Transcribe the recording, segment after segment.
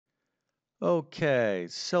Okay,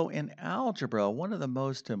 so in algebra, one of the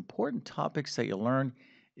most important topics that you learn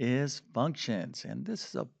is functions. And this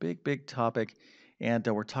is a big topic. And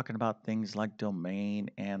we're talking about things like domain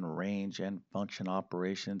and range and function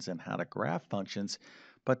operations and how to graph functions.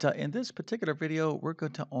 But in this particular video, we're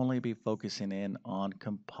going to only be focusing in on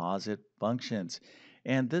composite functions.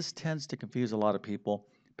 And this tends to confuse a lot of people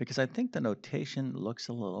because I think the notation looks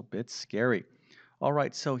a little bit scary. All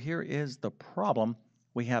right, so here is the problem.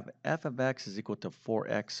 We have f of x is equal to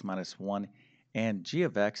 4x minus 1 and g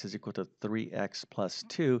of x is equal to 3x plus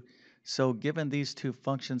 2. So given these two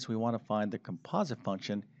functions, we want to find the composite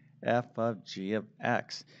function f of g of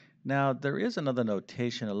x. Now, there is another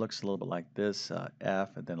notation. It looks a little bit like this, f,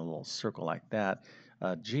 and then a little circle like that,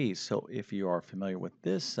 g. So if you are familiar with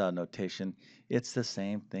this notation, it's the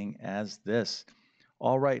same thing as this.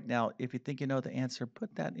 All right, now, if you think you know the answer,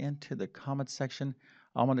 put that into the comment section.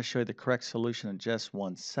 I'm going to show you the correct solution in just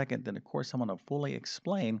 1 second. Then, of course, I'm going to fully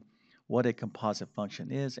explain what a composite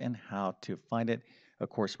function is and how to find it. Of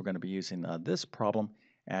course, we're going to be using this problem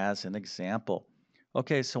as an example.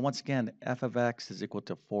 Okay, so once again, f of x is equal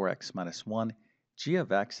to 4x minus 1. G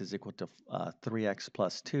of x is equal to 3x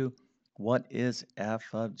plus 2. What is f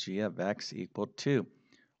of g of x equal to?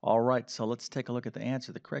 All right, so let's take a look at the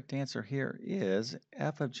answer. The correct answer here is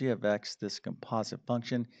f of g of x, this composite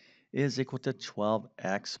function, is equal to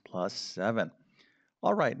 12x plus 7.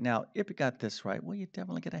 All right, now if you got this right, well, you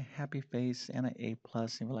definitely get a happy face and an A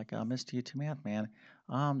plus, and you're like, Mr. YouTube Math, man,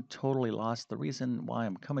 I'm totally lost. The reason why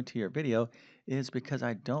I'm coming to your video is because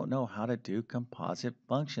I don't know how to do composite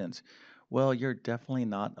functions. Well, you're definitely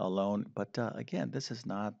not alone, but again, this is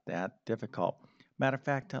not that difficult. Matter of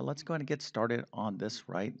fact, let's go ahead and get started on this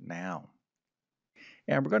right now.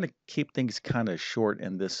 And we're going to keep things kind of short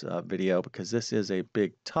in this video because this is a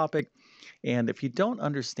big topic. And if you don't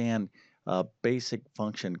understand basic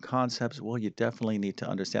function concepts, well, you definitely need to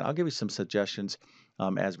understand. I'll give you some suggestions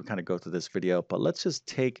as we kind of go through this video, but let's just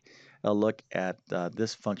take a look at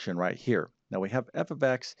this function right here. Now we have f of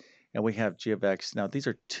x and we have g of x. Now these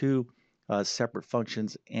are two separate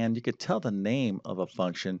functions, and you could tell the name of a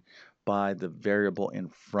function by the variable in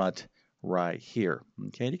front right here.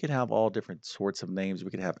 Okay, you could have all different sorts of names.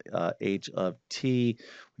 We could have h of t,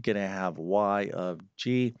 we could have y of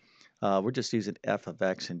g. We're just using f of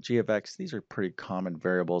x and g of x. These are pretty common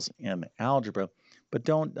variables in algebra, but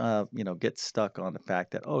don't get stuck on the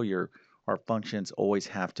fact that our functions always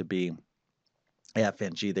have to be f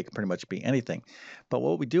and g. They can pretty much be anything. But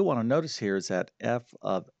what we do want to notice here is that f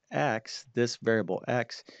of x, this variable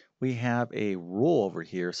x, we have a rule over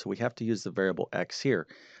here, so we have to use the variable x here.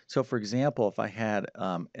 So for example, if I had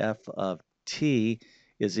f of t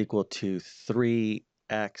is equal to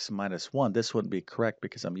 3x minus 1, this wouldn't be correct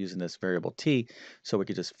because I'm using this variable t, so we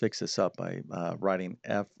could just fix this up by writing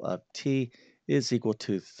f of t is equal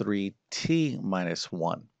to 3t minus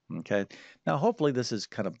 1. Okay, now hopefully this is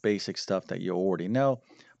kind of basic stuff that you already know,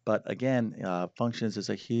 but again, functions is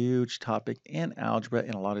a huge topic in algebra,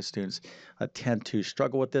 and a lot of students tend to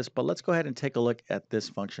struggle with this. But let's go ahead and take a look at this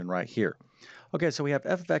function right here. Okay, so we have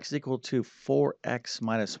f of x is equal to 4x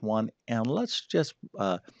minus 1, and let's just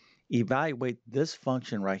evaluate this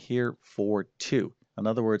function right here for 2. In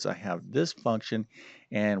other words, I have this function,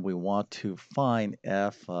 and we want to find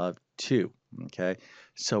f of 2. Okay,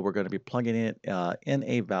 so we're going to be plugging in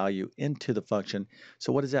a value into the function.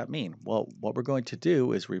 So what does that mean? Well, what we're going to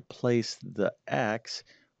do is replace the x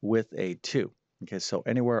with a 2. Okay, so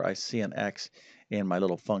anywhere I see an x in my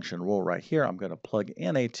little function rule right here, I'm going to plug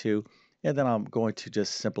in a 2, and then I'm going to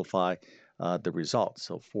just simplify the result.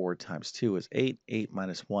 So 4 times 2 is 8. 8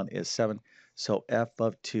 minus 1 is 7. So f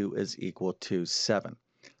of 2 is equal to 7.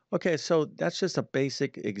 Okay, so that's just a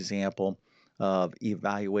basic example of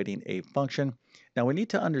evaluating a function. Now we need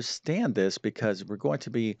to understand this because we're going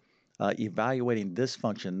to be evaluating this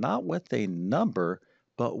function not with a number,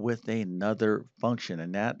 but with another function.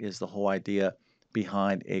 And that is the whole idea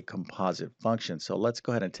behind a composite function. So let's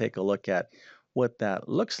go ahead and take a look at what that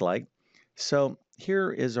looks like. So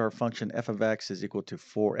here is our function f of x is equal to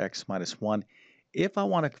 4x minus 1. If I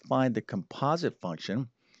want to find the composite function,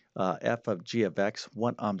 f of g of x,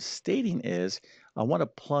 what I'm stating is I want to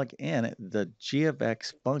plug in the g of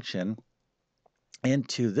x function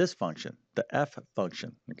into this function, the f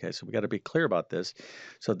function. Okay, so we got to be clear about this.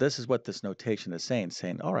 So this is what this notation is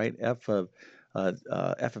saying, all right, f of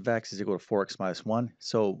x is equal to 4x minus 1.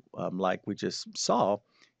 So like we just saw,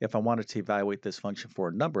 if I wanted to evaluate this function for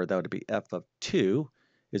a number, that would be f of 2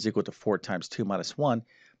 is equal to 4 times 2 minus 1.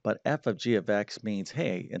 But f of g of x means,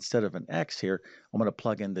 hey, instead of an x here, I'm going to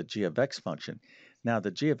plug in the g of x function. Now, the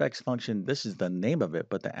g of x function, this is the name of it,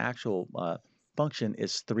 but the actual function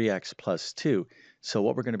is 3x plus 2. So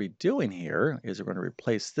what we're going to be doing here is we're going to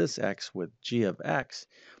replace this x with g of x,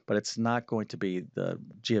 but it's not going to be the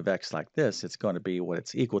g of x like this. It's going to be what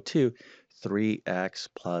it's equal to, 3x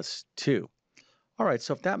plus 2. All right,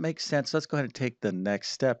 so if that makes sense, let's go ahead and take the next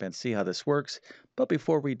step and see how this works. But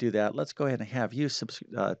before we do that, let's go ahead and have you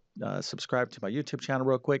subscribe to my YouTube channel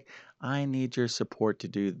real quick. I need your support to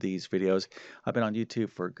do these videos. I've been on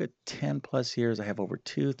YouTube for a good 10 plus years. I have over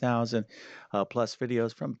 2,000 plus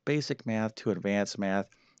videos from basic math to advanced math,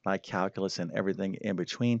 like calculus and everything in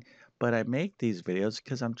between. But I make these videos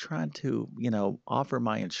because I'm trying to, offer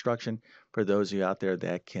my instruction for those of you out there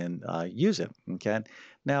that can use it. Okay.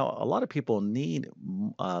 Now, a lot of people need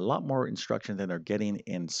a lot more instruction than they're getting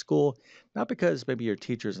in school, not because maybe your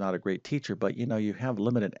teacher is not a great teacher, but you have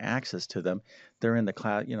limited access to them. They're in the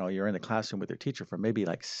class, you're in the classroom with your teacher for maybe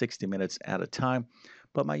like 60 minutes at a time.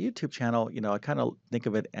 But my YouTube channel, I kind of think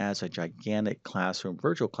of it as a gigantic classroom,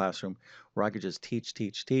 virtual classroom, where I could just teach,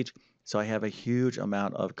 teach, teach. So I have a huge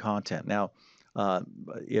amount of content. Now, uh,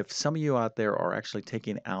 if some of you out there are actually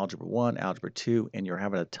taking Algebra 1, Algebra 2, and you're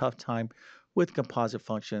having a tough time with composite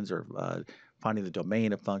functions or finding the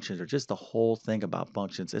domain of functions or just the whole thing about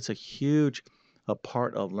functions, it's a huge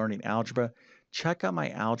part of learning algebra. Check out my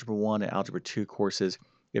Algebra 1 and Algebra 2 courses.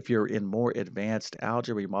 If you're in more advanced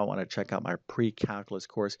algebra, you might want to check out my pre-calculus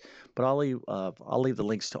course, but I'll leave the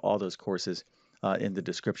links to all those courses in the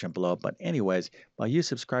description below. But anyways, by you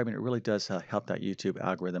subscribing, it really does help that YouTube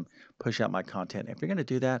algorithm push out my content. If you're going to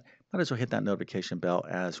do that, might as well hit that notification bell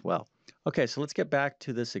as well. Okay, so let's get back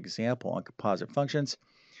to this example on composite functions.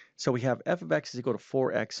 So we have f of x is equal to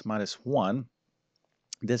 4x minus 1.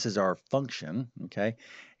 This is our function, okay?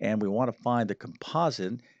 And we want to find the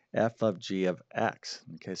composite f of g of x.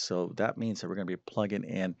 Okay, so that means that we're going to be plugging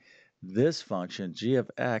in this function, g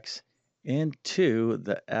of x, into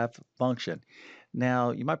the f function.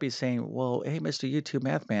 Now, you might be saying, well, hey, Mr. YouTube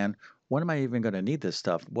Math Man, when am I even going to need this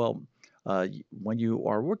stuff? Well, when you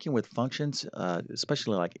are working with functions,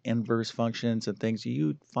 especially like inverse functions and things,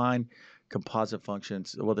 you find composite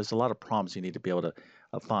functions. Well, there's a lot of problems you need to be able to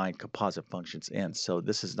find composite functions in. So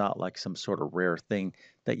this is not like some sort of rare thing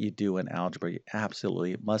that you do in algebra. You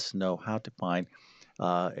absolutely must know how to find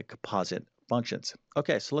composite functions.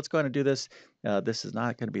 Okay, so let's go ahead and do this. This is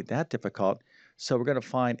not going to be that difficult. So we're going to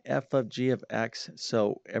find f of g of x.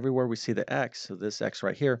 So everywhere we see the x, so this x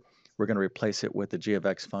right here, we're going to replace it with the g of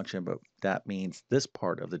x function, but that means this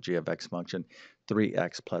part of the g of x function,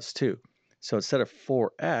 3x plus 2. So instead of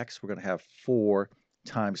 4x, we're going to have 4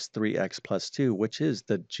 times 3x plus 2, which is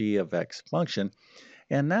the g of x function.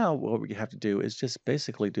 And now what we have to do is just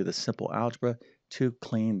basically do the simple algebra to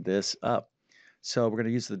clean this up. So we're going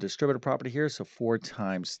to use the distributive property here. So 4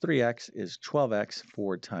 times 3x is 12x.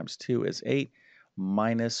 4 times 2 is 8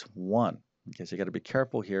 minus 1. Okay, so you got to be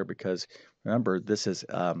careful here because remember, this is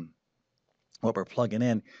what we're plugging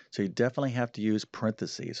in. So you definitely have to use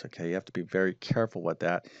parentheses. Okay, you have to be very careful with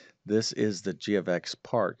that. This is the g of x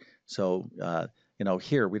part. So,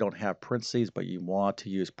 here we don't have parentheses, but you want to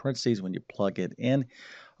use parentheses when you plug it in.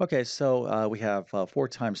 Okay, so we have 4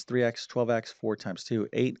 times 3x, 12x, 4 times 2,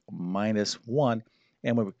 8 minus 1.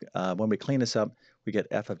 And when we clean this up, we get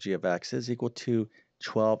f of g of x is equal to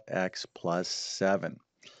 12x plus 7.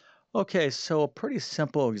 Okay, so a pretty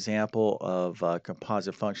simple example of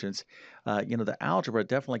composite functions. The algebra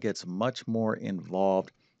definitely gets much more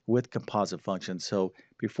involved with composite functions. So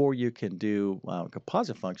before you can do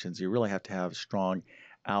composite functions, you really have to have strong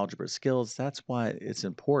algebra skills. That's why it's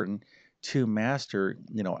important to master,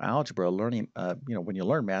 algebra. Learning, when you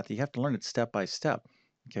learn math, you have to learn it step by step.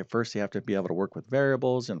 Okay, first you have to be able to work with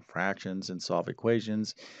variables and fractions and solve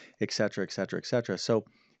equations, et cetera, et cetera, et cetera. So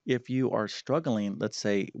if you are struggling, let's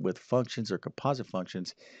say with functions or composite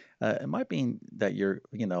functions, it might mean that you're,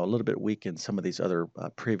 a little bit weak in some of these other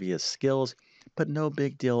previous skills, but no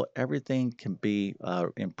big deal. Everything can be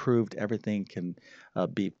improved. Everything can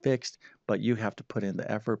be fixed, but you have to put in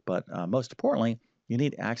the effort. But most importantly, you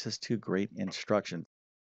need access to great instruction.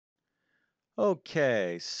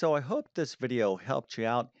 Okay, so I hope this video helped you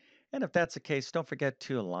out. And if that's the case, don't forget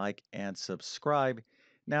to like and subscribe.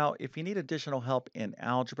 Now, if you need additional help in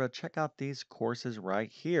algebra, check out these courses right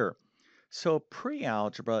here. So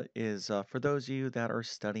pre-algebra is for those of you that are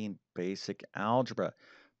studying basic algebra.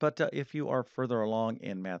 But if you are further along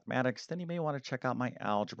in mathematics, then you may want to check out my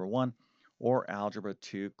Algebra 1 or Algebra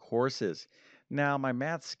 2 courses. Now, my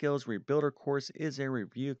Math Skills Rebuilder course is a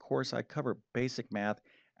review course. I cover basic math,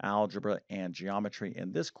 algebra, and geometry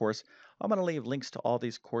in this course. I'm going to leave links to all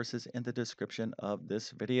these courses in the description of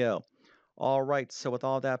this video. All right, so with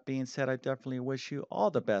all that being said, I definitely wish you all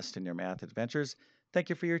the best in your math adventures. Thank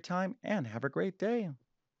you for your time and have a great day.